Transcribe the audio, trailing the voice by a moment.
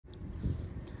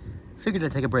figured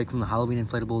I'd take a break from the Halloween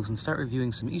inflatables and start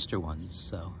reviewing some Easter ones.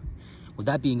 So, with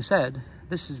that being said,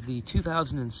 this is the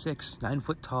 2006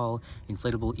 9-foot tall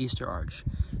inflatable Easter arch.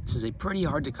 This is a pretty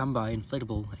hard to come by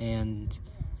inflatable, and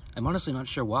I'm honestly not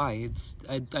sure why.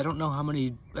 I don't know how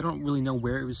many, I don't really know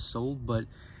where it was sold, but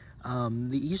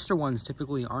the Easter ones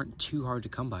typically aren't too hard to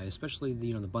come by, especially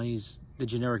the, the bunnies, the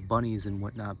generic bunnies and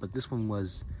whatnot. But this one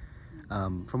was,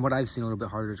 from what I've seen, a little bit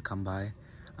harder to come by.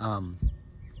 I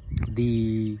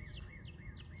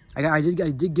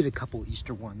did get a couple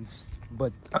Easter ones,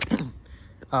 but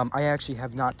I actually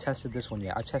have not tested this one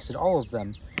yet. I've tested all of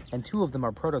them, and 2 of them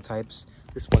are prototypes.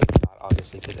 This one is not,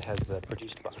 obviously, because it has the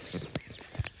produced box.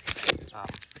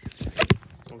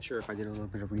 I'm sure if I did a little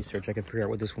bit of research, I could figure out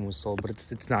where this one was sold, but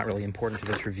it's not really important to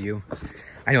this review.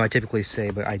 I know I typically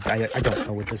say, but I don't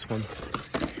know with this one.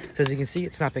 So as you can see,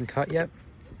 it's not been cut yet.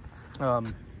 We're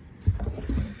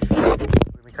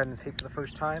cutting the tape for the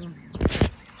first time.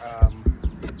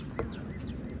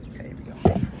 Okay, here we go.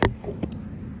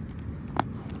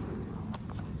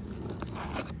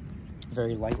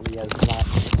 Very lightly as not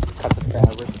cut the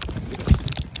fabric.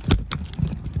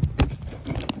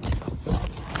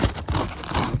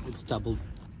 It's double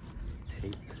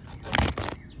taped.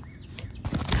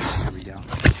 There we go.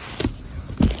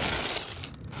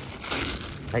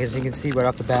 As you can see right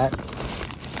off the bat,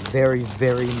 very,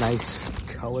 very nice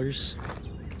colors.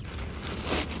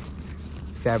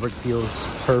 Fabric feels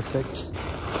perfect.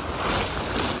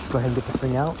 Let's go ahead and get this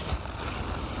thing out.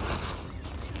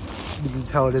 You can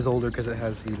tell it is older because it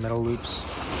has the metal loops.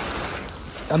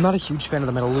 I'm not a huge fan of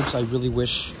the metal loops. I really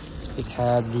wish it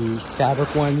had the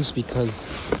fabric ones because,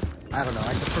 I don't know,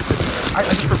 I just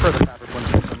prefer the fabric ones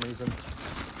for some reason.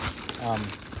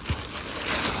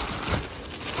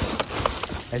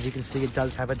 As you can see, it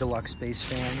does have a deluxe base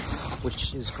fan,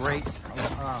 which is great.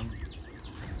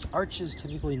 Arches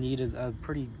typically need a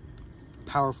pretty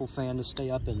powerful fan to stay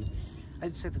up, and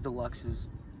I'd say the deluxe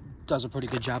does a pretty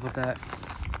good job of that.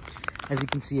 As you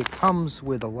can see, it comes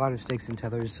with a lot of stakes and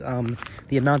tethers,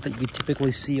 the amount that you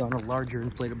typically see on a larger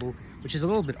inflatable, which is a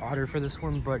little bit odder for this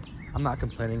one, but I'm not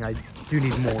complaining. I do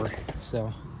need more,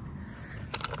 so.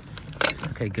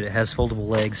 Okay, good. It has foldable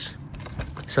legs.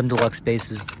 Some deluxe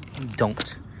bases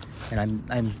don't, and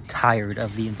I'm tired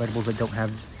of the inflatables that don't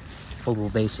have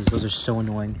foldable bases. Those are so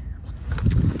annoying.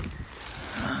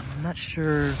 I'm not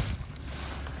sure.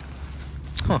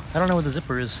 I don't know where the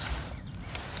zipper is.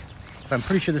 But I'm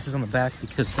pretty sure this is on the back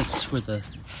because that's where the...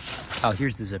 Oh,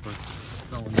 here's the zipper.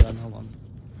 It's all done. Hold on.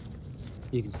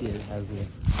 You can see it has the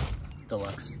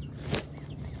deluxe.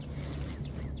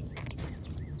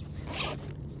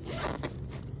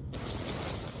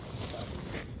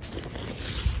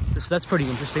 That's pretty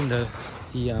interesting. The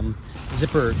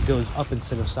zipper goes up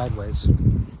instead of sideways.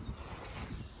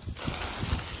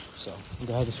 So I'm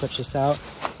gonna have to stretch this out,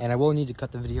 and I will need to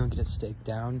cut the video and get it staked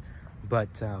down,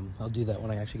 but I'll do that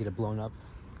when I actually get it blown up.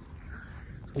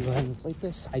 I'll go ahead and inflate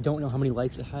this. I don't know how many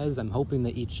lights it has. I'm hoping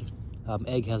that each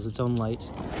egg has its own light.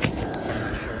 I'm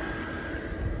not sure.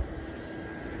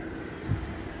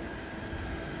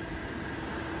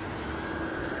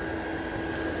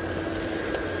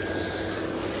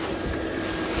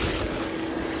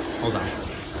 Hold on.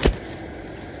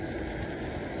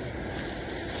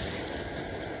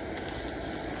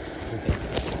 Okay.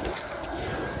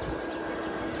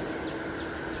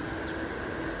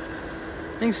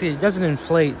 You can see it doesn't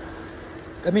inflate.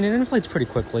 I mean, it inflates pretty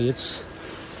quickly. It's,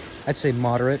 I'd say,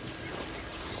 moderate.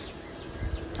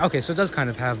 Okay, so it does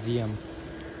kind of have the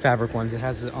fabric ones. It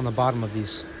has it on the bottom of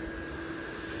these.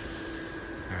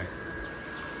 All right.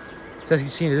 So as you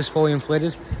can see, it is fully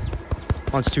inflated.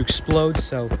 Wants to explode,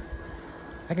 so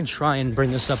I can try and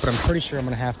bring this up, but I'm pretty sure I'm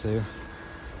gonna have to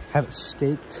have it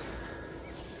staked.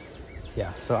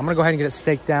 Yeah, so I'm gonna go ahead and get it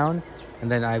staked down, and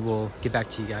then I will get back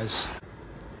to you guys.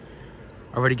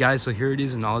 Alrighty guys, so here it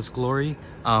is in all its glory.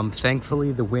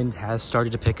 Thankfully, the wind has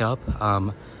started to pick up.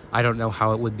 I don't know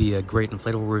how it would be a great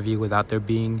inflatable review without there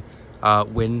being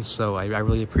wind, so I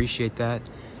really appreciate that.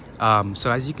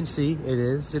 So as you can see,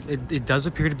 it does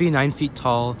appear to be 9 feet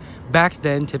tall. Back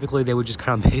then, typically they would just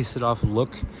kind of base it off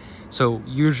look. So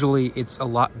usually it's a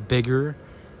lot bigger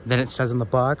than it says on the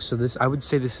box. So I would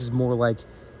say this is more like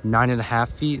 9.5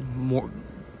 feet more.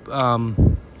 Because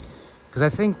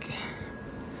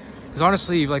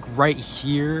honestly, like right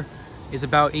here is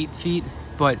about 8 feet,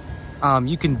 but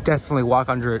you can definitely walk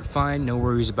under it fine. No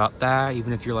worries about that.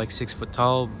 Even if you're like 6 foot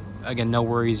tall, again, no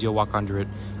worries. You'll walk under it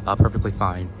perfectly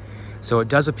fine. So it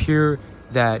does appear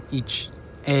that each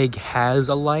egg has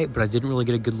a light, but I didn't really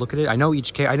get a good look at it. I know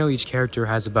each character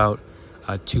has about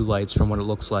 2 lights from what it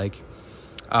looks like.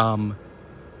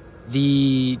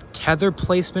 The tether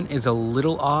placement is a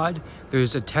little odd.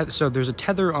 There's a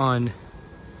tether on.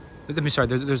 Let me sorry.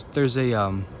 There's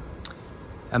a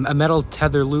metal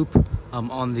tether loop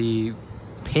on the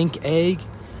pink egg,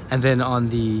 and then on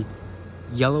the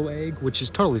yellow egg, which is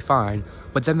totally fine.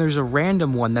 But then there's a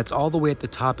random one that's all the way at the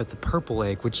top at the purple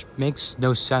egg, which makes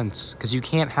no sense because you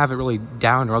can't have it really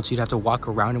down, or else you'd have to walk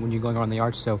around it when you're going around the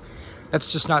arch. So that's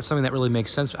just not something that really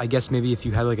makes sense. I guess maybe if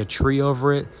you had like a tree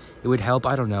over it, it would help.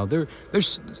 I don't know.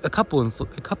 There's a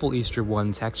couple Easter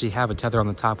ones actually have a tether on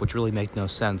the top, which really make no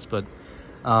sense. But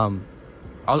I'll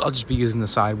just be using the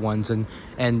side ones, and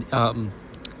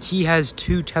he has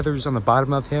 2 tethers on the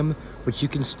bottom of him, which you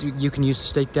can use to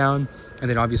stake down, and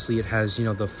then obviously it has, you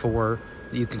know, the 4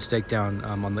 that you can stake down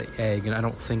on the egg. And I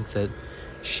don't think that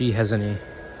she has any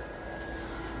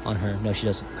on her. No, she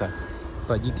doesn't. Okay,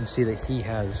 but you can see that he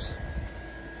has.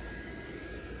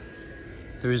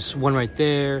 There's one right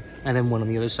there, and then one on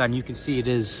the other side. And you can see it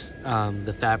is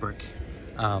the fabric.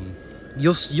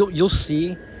 You'll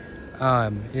see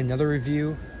in another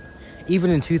review.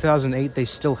 Even in 2008, they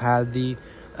still had the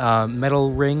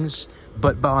metal rings,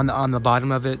 but on the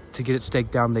bottom of it, to get it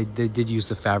staked down, they did use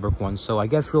the fabric ones. So I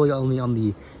guess really only on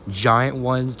the giant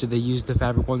ones did they use the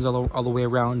fabric ones all the way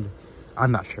around.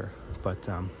 I'm not sure, but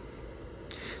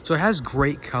so it has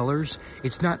great colors.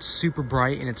 It's not super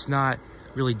bright, and it's not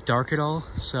really dark at all.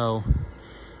 So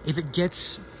if it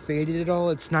gets faded at all,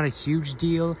 it's not a huge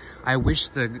deal. I wish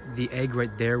the egg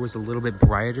right there was a little bit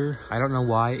brighter. I don't know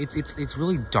why. It's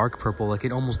really dark purple. Like,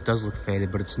 it almost does look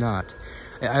faded, but it's not.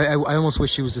 I almost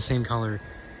wish it was the same color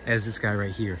as this guy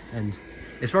right here. And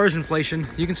as far as inflation,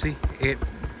 you can see it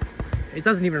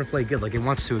doesn't even inflate good. Like, it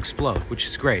wants to explode, which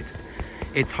is great.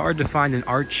 It's hard to find an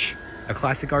arch, a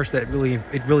classic arch, that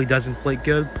really does inflate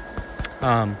good.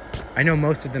 I know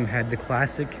most of them had the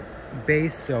classic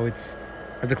base, so it's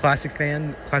the classic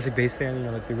base fan, you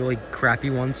know, like the really crappy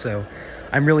ones. So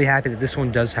I'm really happy that this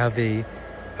one does have a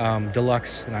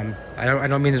deluxe, and I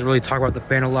don't mean to really talk about the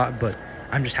fan a lot, but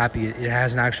I'm just happy it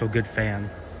has an actual good fan,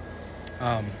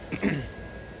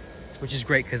 which is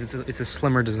great because it's a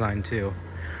slimmer design too.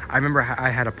 I remember I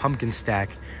had a pumpkin stack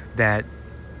that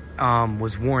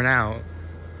was worn out,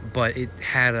 but it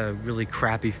had a really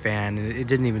crappy fan, and it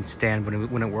didn't even stand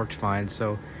when it worked fine.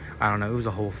 So I don't know, it was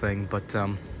a whole thing. But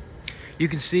you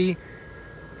can see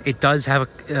it does have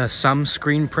some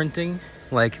screen printing.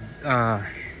 Like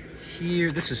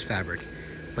here, this is fabric.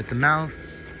 Like the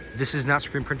mouth, this is not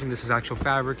screen printing, this is actual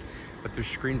fabric. But there's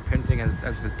screen printing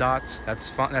as the dots.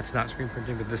 That's not screen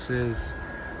printing, but this is.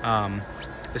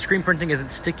 The screen printing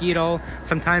isn't sticky at all.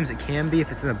 Sometimes it can be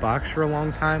if it's in a box for a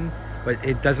long time, but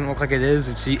it doesn't look like it is.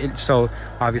 So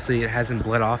obviously it hasn't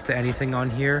bled off to anything on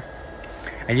here.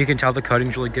 And you can tell the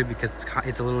coating's really good because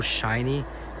it's a little shiny.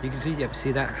 You can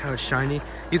see that, how it's shiny?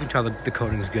 You can tell the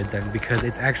coating is good then because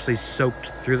it's actually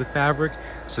soaked through the fabric.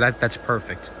 So that's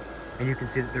perfect. And you can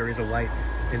see that there is a light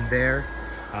in there.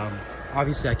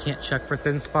 Obviously I can't check for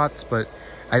thin spots, but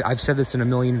I've said this in a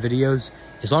million videos.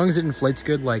 As long as it inflates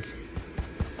good, like,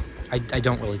 I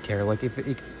don't really care. Like,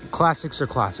 classics are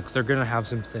classics. They're gonna have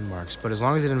some thin marks, but as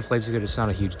long as it inflates good, it's not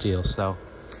a huge deal. So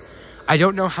I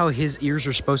don't know how his ears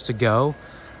are supposed to go.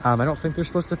 I don't think they're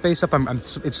supposed to face up.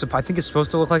 I think it's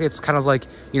supposed to look like it's kind of like,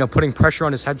 you know, putting pressure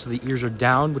on his head so the ears are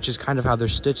down, which is kind of how they're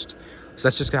stitched. So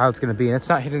that's just how it's gonna be, and it's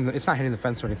not hitting the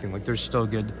fence or anything. Like, there's still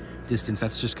good distance.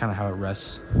 That's just kind of how it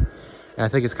rests. And I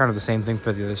think it's kind of the same thing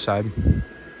for the other side.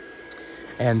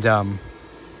 And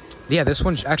yeah, this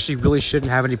one actually really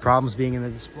shouldn't have any problems being in the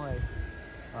display.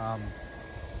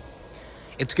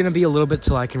 It's gonna be a little bit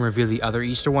till I can review the other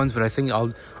Easter ones, but I think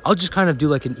I'll just kind of do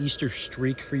like an Easter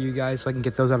streak for you guys so I can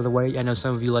get those out of the way. I know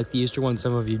some of you like the Easter ones,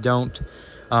 some of you don't.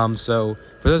 So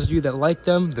for those of you that like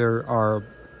them, there are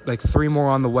like 3 more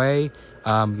on the way.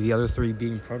 The other 3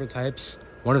 being prototypes,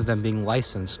 one of them being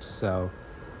licensed. So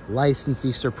licensed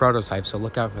Easter prototypes, so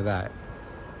look out for that.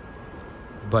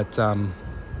 But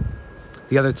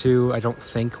the other 2 I don't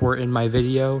think were in my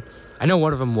video. I know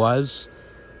one of them was,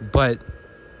 but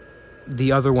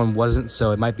the other one wasn't,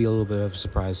 so it might be a little bit of a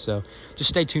surprise. So just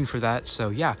stay tuned for that. So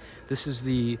yeah, this is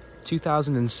the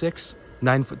 2006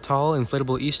 9-foot tall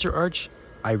inflatable Easter arch.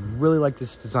 I really like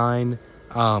this design.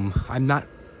 I'm not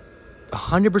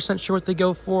 100% sure what they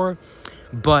go for,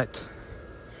 but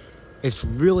it's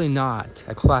really not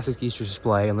a classic Easter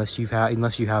display unless you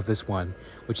have this one,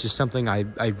 which is something I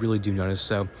really do notice.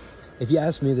 So if you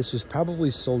ask me, this was probably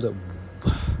sold at,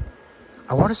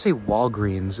 I want to say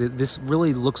Walgreens. This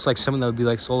really looks like something that would be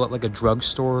like sold at like a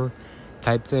drugstore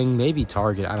type thing, maybe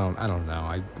Target. I don't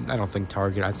know. I don't think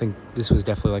Target. I think this was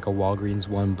definitely like a Walgreens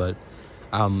one, but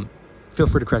feel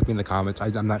free to correct me in the comments.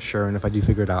 I'm not sure, and if I do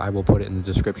figure it out, I will put it in the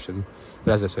description.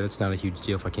 But as I said, it's not a huge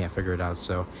deal if I can't figure it out.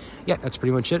 So yeah, that's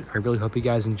pretty much it. I really hope you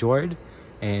guys enjoyed,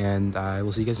 and I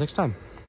will see you guys next time.